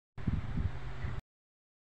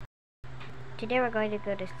Today we're going to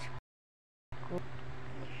go to school.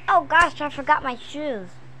 Oh gosh, I forgot my shoes.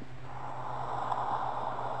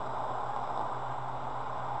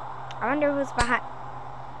 I wonder who's behind.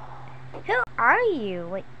 Who are you?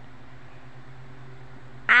 Wait.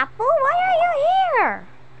 Apple? Why are you here?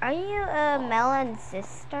 Are you Melon's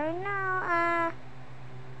sister? No,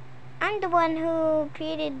 I'm the one who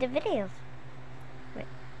created the videos. Wait.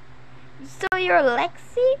 So you're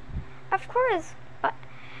Lexi? Of course. But,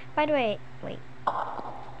 by the way, wait.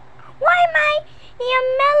 Why am I a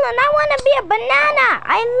melon? I want to be a banana.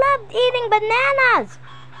 I loved eating bananas.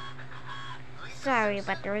 Sorry,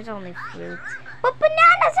 but there is only fruits. But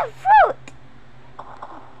banana's a fruit.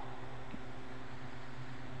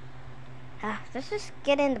 Let's just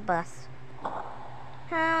get in the bus. I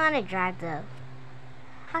don't want to drive though.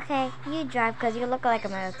 Okay, you drive because you look like a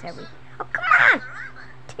military. Oh, come on!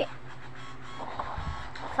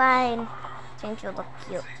 Fine. Change to look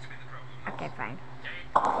cute. Okay, fine.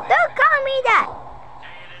 Don't call me that!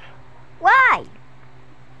 Why?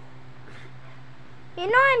 You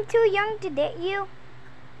know I'm too young to date you.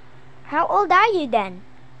 How old are you then?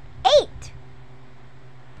 8!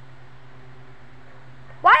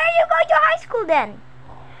 Why are you going to high school then?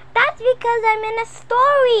 That's because I'm in a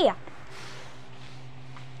story.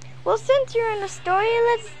 Well, since you're in a story,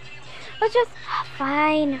 let's just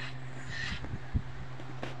fine.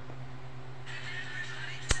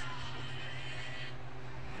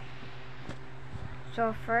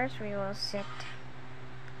 So first we will sit.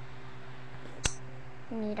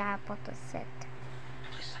 Need Apple to sit.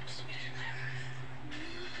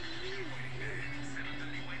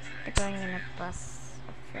 They're going in a bus.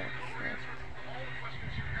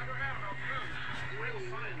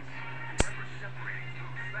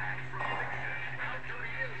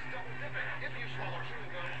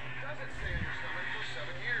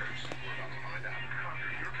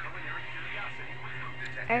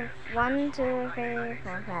 One, two, three,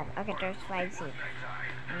 four, five. Okay, there's 5 seats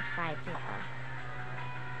and 5 people.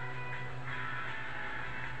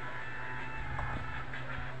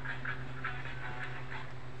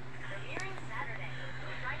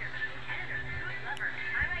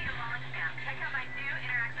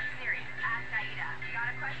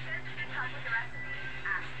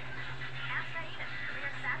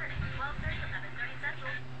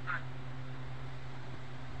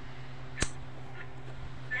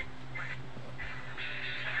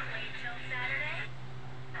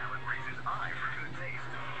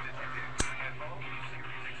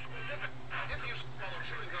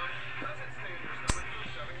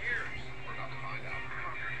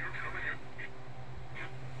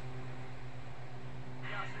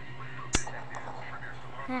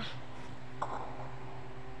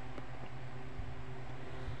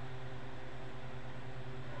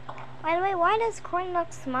 By the way, why does Corn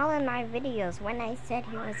look small in my videos when I said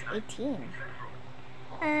he was 18?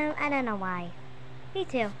 I don't know why. Me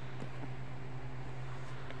too.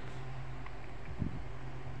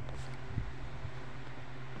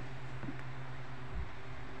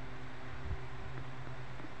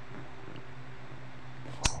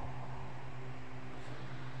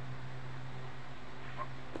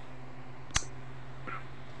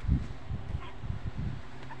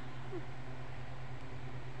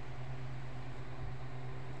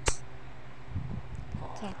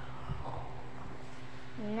 Okay.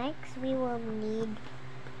 Next we will need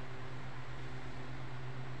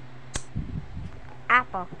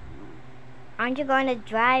Apple. Aren't you going to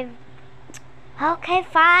drive? Okay,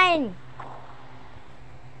 fine.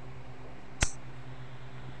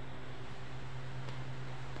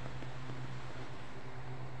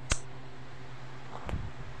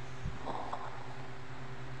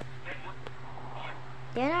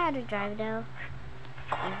 Do you know how to drive though?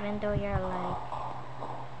 Even though you're like...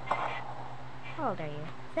 How old are you?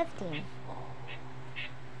 15.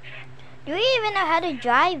 Do you even know how to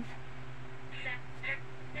drive?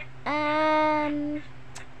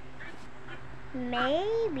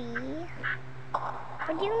 Maybe.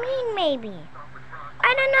 What do you mean maybe?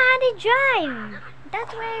 I don't know how to drive.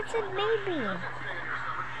 That's why I said maybe.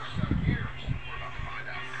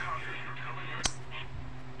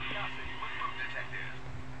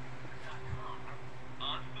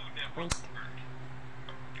 Wait.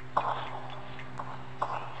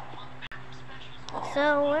 So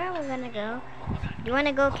where are we gonna go? You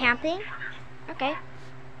wanna go camping? Okay.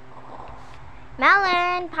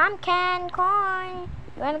 Melon, pumpkin, corn.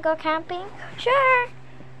 You wanna go camping? Sure.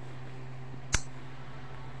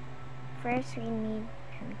 First we need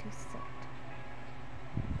him to sit.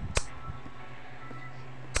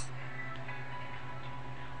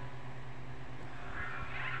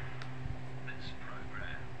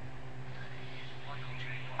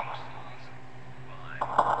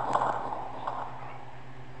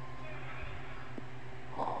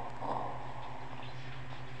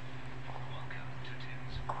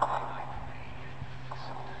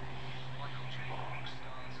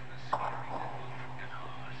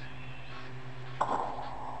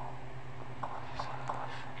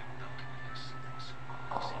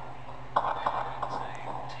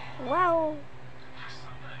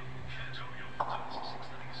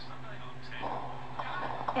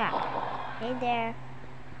 Hey there.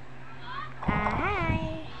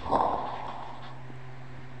 Hi.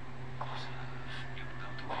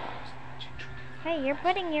 Hey, you're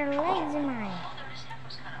putting your legs in mine.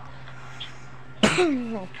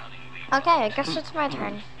 Okay, I guess it's my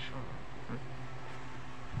turn.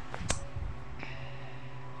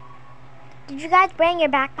 Did you guys bring your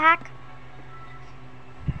backpack?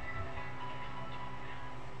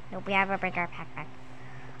 Nope, we have a bigger backpack.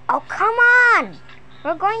 Oh, come on!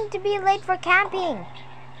 We're going to be late for camping.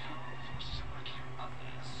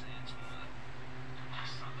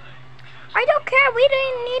 I don't care, we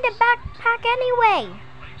didn't need a backpack anyway.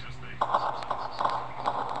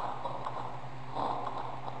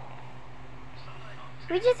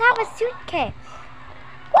 We just have a suitcase.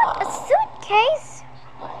 What? A suitcase?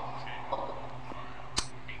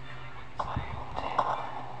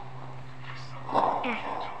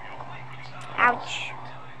 Ouch.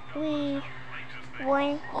 3,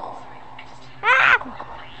 1. Ah!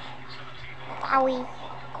 Owie.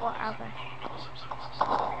 Oh, gosh.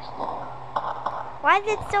 Why is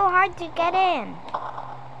it so hard to get in?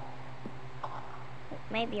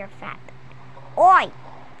 Maybe you're fat. Oi!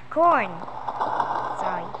 Corn.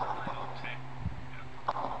 Sorry.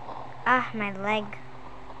 Ah, my leg.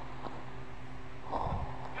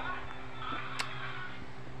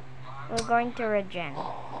 We're going to regen.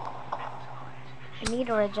 I need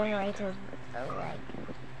to regenerate his leg.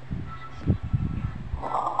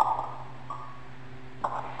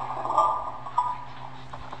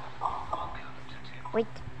 Wait.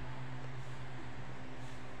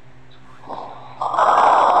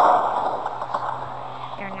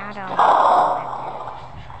 You're not on.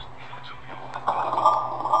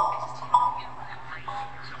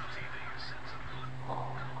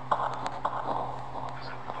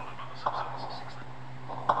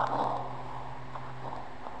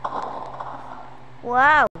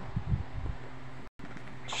 Wow.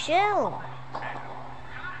 Chill.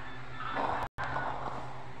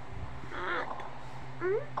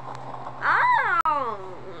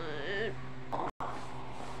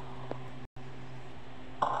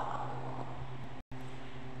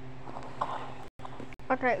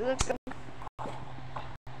 Okay, let's go.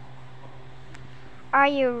 Are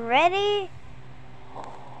you ready?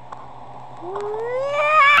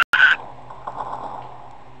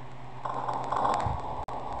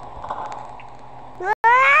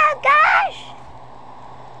 Gosh!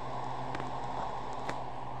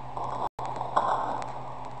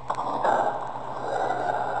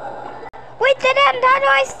 Wait, did it? How do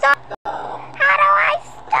I stop? How do I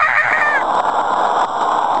stop?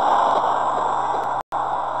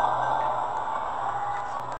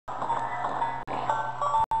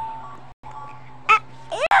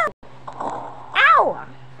 Ow!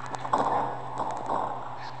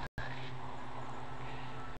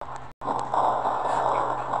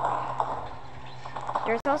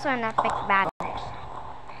 There's also an epic battle,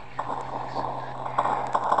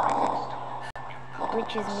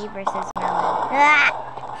 which is me versus Melon. Ah!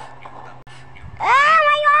 Ah,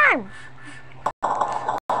 my arm!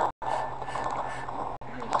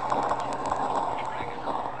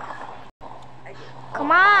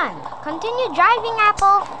 Come on, continue driving,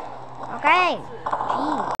 Apple. Okay.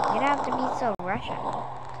 Gee, you don't have to be so Russian.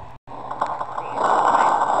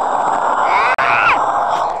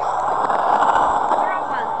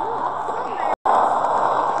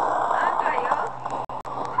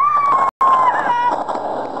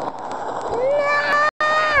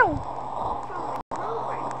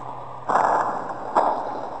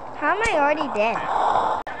 How am I already dead?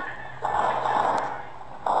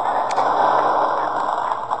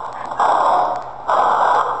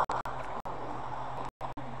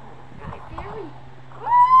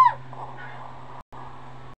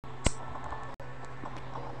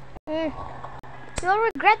 You'll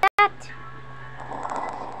regret that.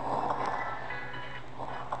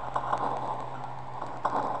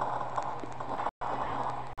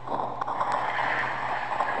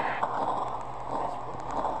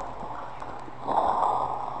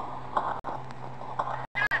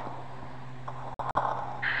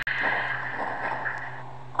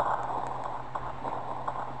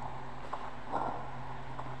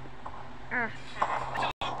 There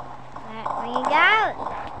we go.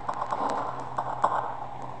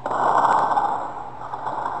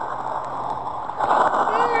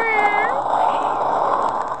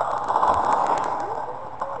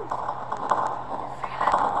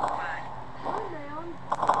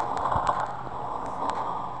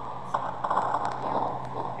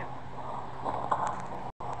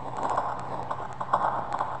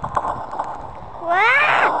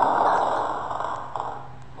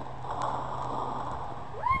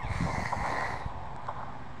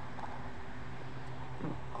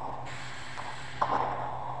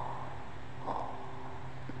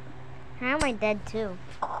 might dead too.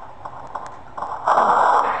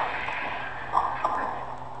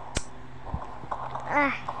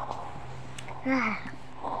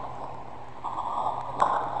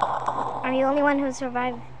 I'm the only one who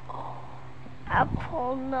survived.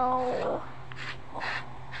 Oh no.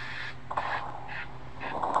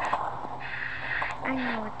 I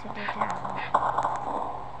know what to do now.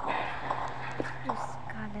 Just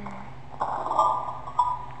gotta...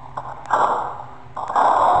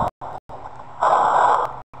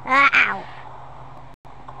 Ow!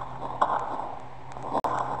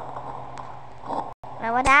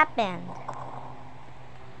 Now what happened?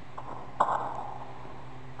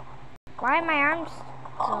 Why are my arms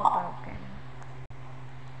still broken?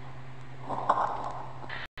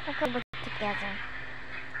 Okay, we're together.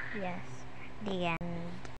 Yes. The end.